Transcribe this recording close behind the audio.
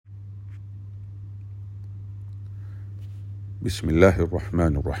Bismillahir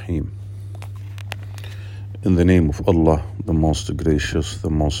Rahmanir Rahim. In the name of Allah, the most gracious, the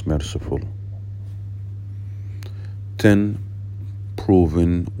most merciful. 10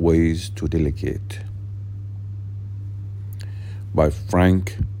 proven ways to delegate by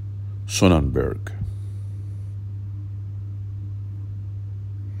Frank Sonnenberg.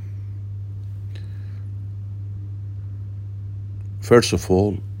 First of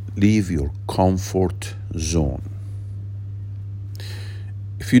all, leave your comfort zone.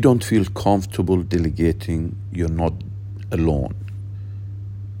 If you don't feel comfortable delegating, you're not alone.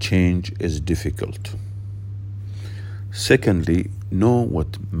 Change is difficult. Secondly, know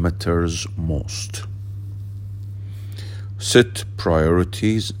what matters most. Set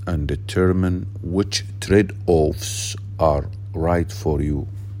priorities and determine which trade-offs are right for you.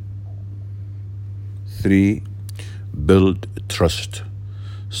 3. Build trust.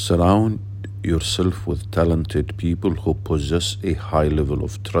 Surround yourself with talented people who possess a high level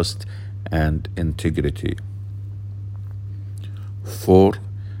of trust and integrity. 4.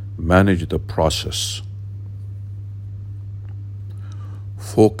 Manage the process.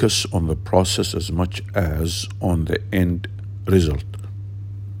 Focus on the process as much as on the end result.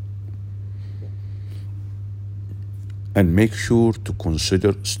 And make sure to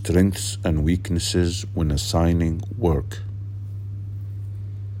consider strengths and weaknesses when assigning work.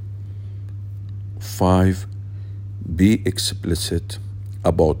 5. Be explicit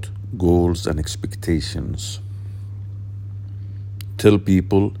about goals and expectations. Tell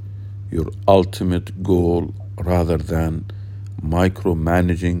people your ultimate goal rather than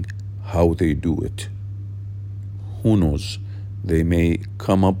micromanaging how they do it. Who knows, they may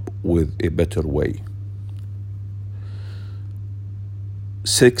come up with a better way.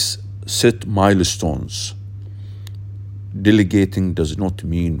 6. Set milestones. Delegating does not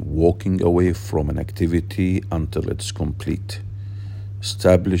mean walking away from an activity until it's complete.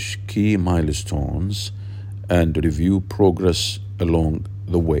 Establish key milestones and review progress along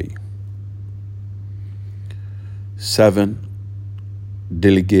the way. 7.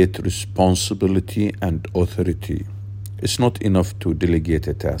 Delegate responsibility and authority. It's not enough to delegate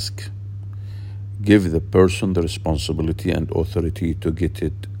a task. Give the person the responsibility and authority to get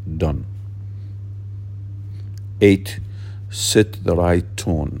it done. 8. Set the right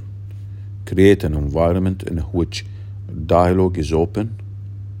tone. Create an environment in which dialogue is open,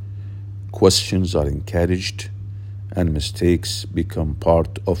 questions are encouraged, and mistakes become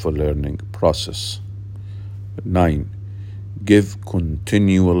part of a learning process. 9. Give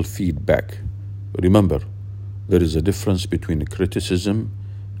continual feedback. Remember, there is a difference between criticism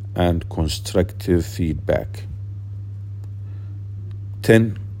and constructive feedback.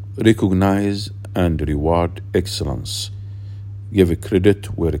 10. Recognize and reward excellence. Give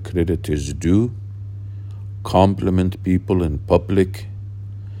credit where credit is due. Compliment people in public.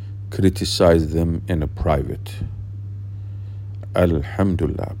 Criticize them in private.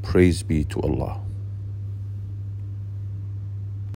 Alhamdulillah, praise be to Allah.